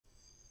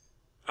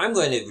I'm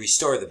going to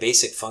restore the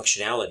basic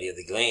functionality of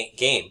the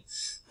game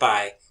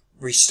by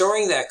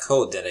restoring that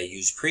code that I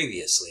used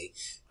previously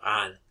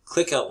on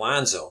Click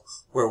Alonzo,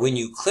 where when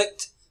you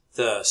clicked,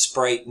 the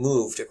sprite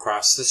moved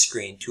across the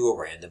screen to a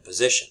random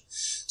position.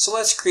 So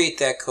let's create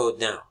that code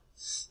now.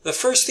 The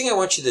first thing I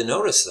want you to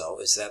notice, though,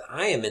 is that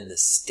I am in the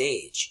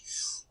stage.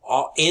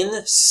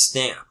 In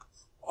Snap,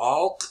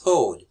 all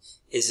code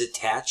is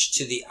attached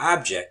to the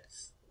object,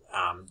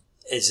 and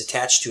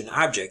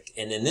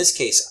in this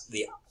case,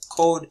 the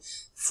code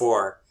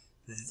for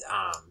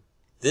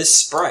this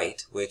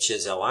sprite, which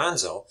is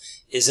Alonzo,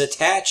 is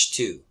attached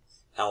to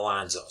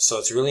Alonzo. So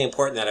it's really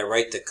important that I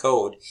write the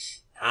code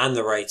on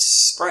the right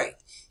sprite.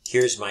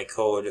 Here's my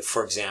code,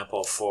 for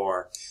example,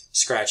 for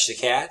Scratch the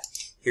Cat.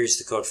 Here's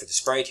the code for the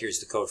sprite. Here's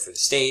the code for the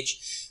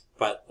stage.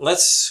 But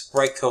let's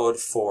write code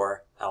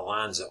for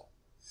Alonzo.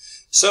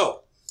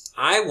 So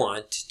I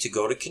want to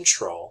go to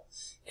Control,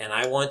 and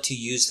I want to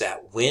use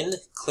that when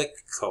click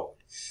code.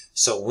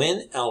 So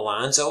when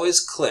Alonzo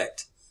is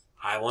clicked,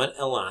 I want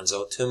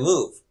Alonzo to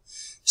move.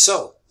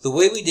 So the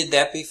way we did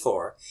that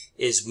before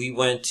is we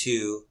went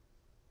to,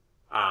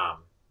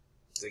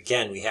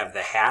 again, we have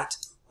the hat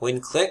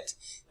when clicked,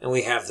 and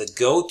we have the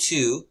go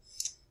to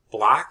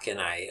block, and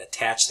I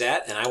attach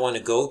that, and I want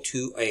to go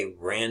to a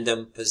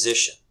random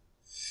position.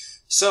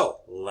 So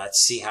let's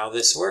see how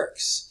this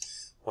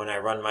works. When I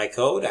run my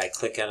code, I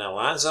click on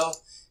Alonzo,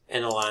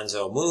 and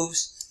Alonzo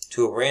moves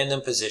to a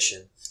random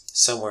position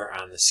somewhere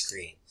on the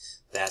screen.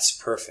 That's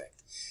perfect.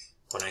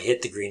 When I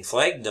hit the green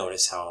flag,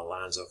 notice how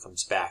Alonzo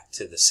comes back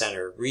to the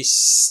center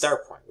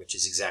restart point, which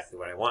is exactly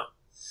what I want.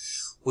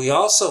 We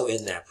also,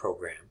 in that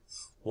program,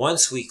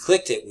 once we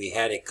clicked it, we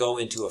had it go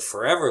into a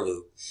forever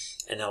loop,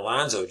 and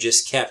Alonzo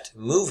just kept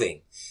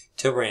moving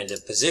to random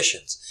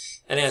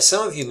positions. And as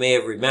some of you may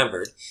have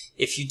remembered,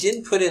 if you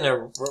didn't put in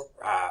a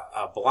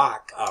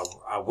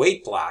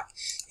wait block,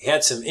 you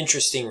had some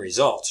interesting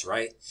results,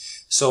 right?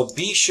 So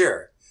be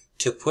sure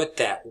to put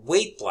that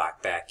wait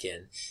block back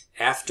in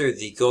after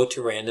the go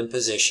to random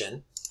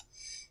position,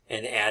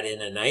 and add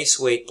in a nice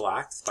wait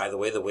block. By the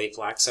way, the wait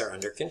blocks are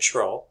under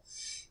control.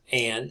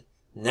 And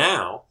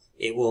now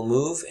it will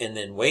move and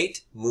then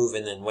wait, move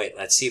and then wait.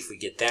 Let's see if we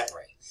get that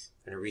right.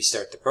 I'm going to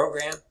restart the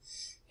program,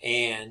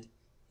 and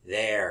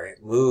there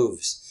it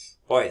moves.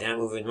 Boy, not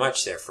moving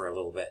much there for a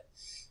little bit.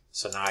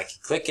 So now I can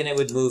click and it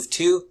would move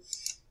too.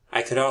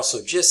 I could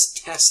also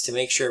just test to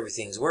make sure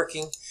everything's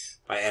working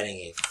by adding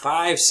a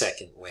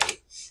 5-second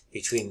wait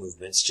between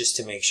movements, just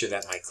to make sure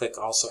that my click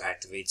also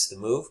activates the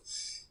move.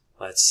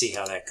 Let's see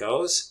how that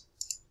goes.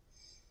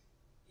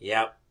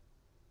 Yep,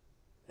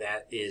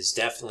 that is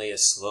definitely a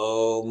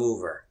slow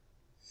mover.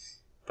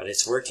 But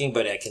it's working,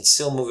 but I can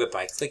still move it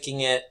by clicking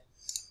it,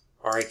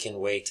 or I can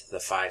wait the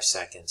 5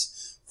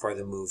 seconds for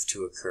the move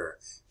to occur,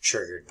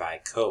 triggered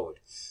by code,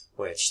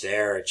 which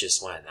there it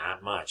just went,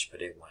 not much,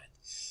 but it went.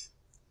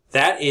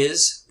 That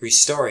is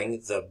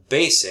restoring the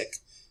basic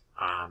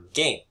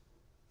game.